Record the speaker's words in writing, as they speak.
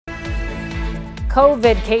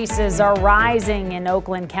COVID cases are rising in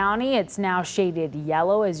Oakland County. It's now shaded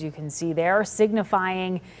yellow, as you can see there,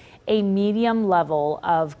 signifying a medium level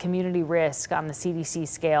of community risk on the CDC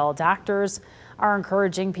scale. Doctors are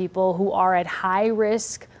encouraging people who are at high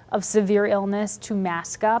risk of severe illness to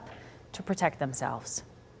mask up to protect themselves.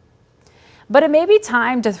 But it may be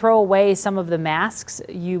time to throw away some of the masks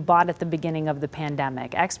you bought at the beginning of the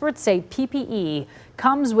pandemic. Experts say PPE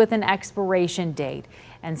comes with an expiration date,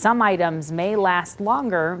 and some items may last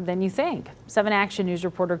longer than you think. 7 Action News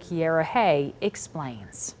reporter Kiara Hay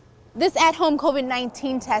explains. This at-home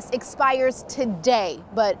COVID-19 test expires today,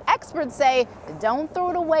 but experts say don't throw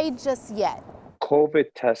it away just yet. COVID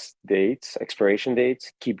test dates, expiration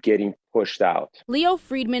dates, keep getting pushed out. Leo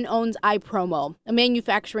Friedman owns iPromo, a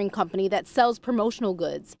manufacturing company that sells promotional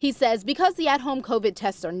goods. He says because the at-home COVID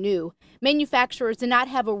tests are new, manufacturers do not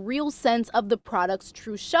have a real sense of the product's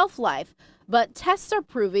true shelf life, but tests are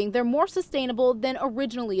proving they're more sustainable than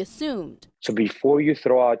originally assumed. So before you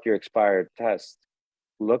throw out your expired test,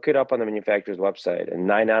 look it up on the manufacturer's website, and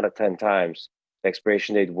 9 out of 10 times, the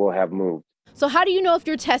expiration date will have moved. So how do you know if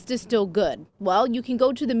your test is still good? Well, you can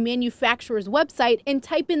go to the manufacturer's website and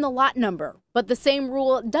type in the lot number. But the same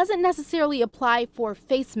rule doesn't necessarily apply for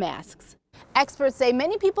face masks. Experts say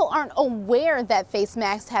many people aren't aware that face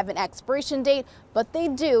masks have an expiration date, but they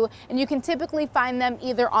do, and you can typically find them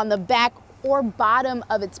either on the back or bottom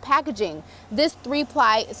of its packaging. This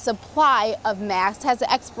 3-ply supply of masks has an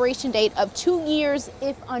expiration date of 2 years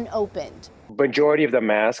if unopened. Majority of the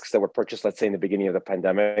masks that were purchased, let's say in the beginning of the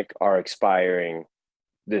pandemic, are expiring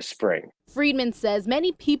this spring. Friedman says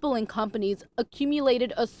many people and companies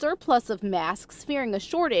accumulated a surplus of masks fearing a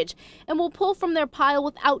shortage and will pull from their pile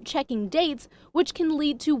without checking dates, which can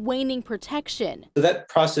lead to waning protection. So that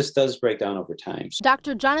process does break down over time.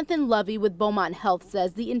 Dr. Jonathan Lovey with Beaumont Health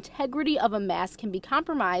says the integrity of a mask can be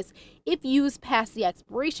compromised if used past the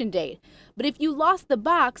expiration date. But if you lost the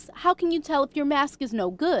box, how can you tell if your mask is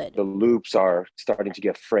no good? The loops are starting to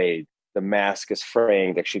get frayed. The mask is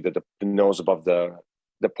fraying, actually the nose above the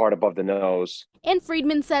part above the nose. And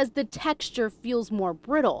Friedman says the texture feels more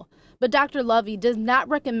brittle. But Dr. Lovey does not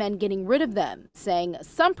recommend getting rid of them, saying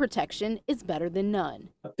some protection is better than none.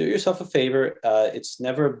 Do yourself a favor. It's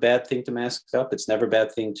never a bad thing to mask up. It's never a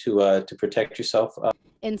bad thing to protect yourself.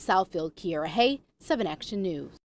 In Southfield, Kiara Hay, 7 Action News.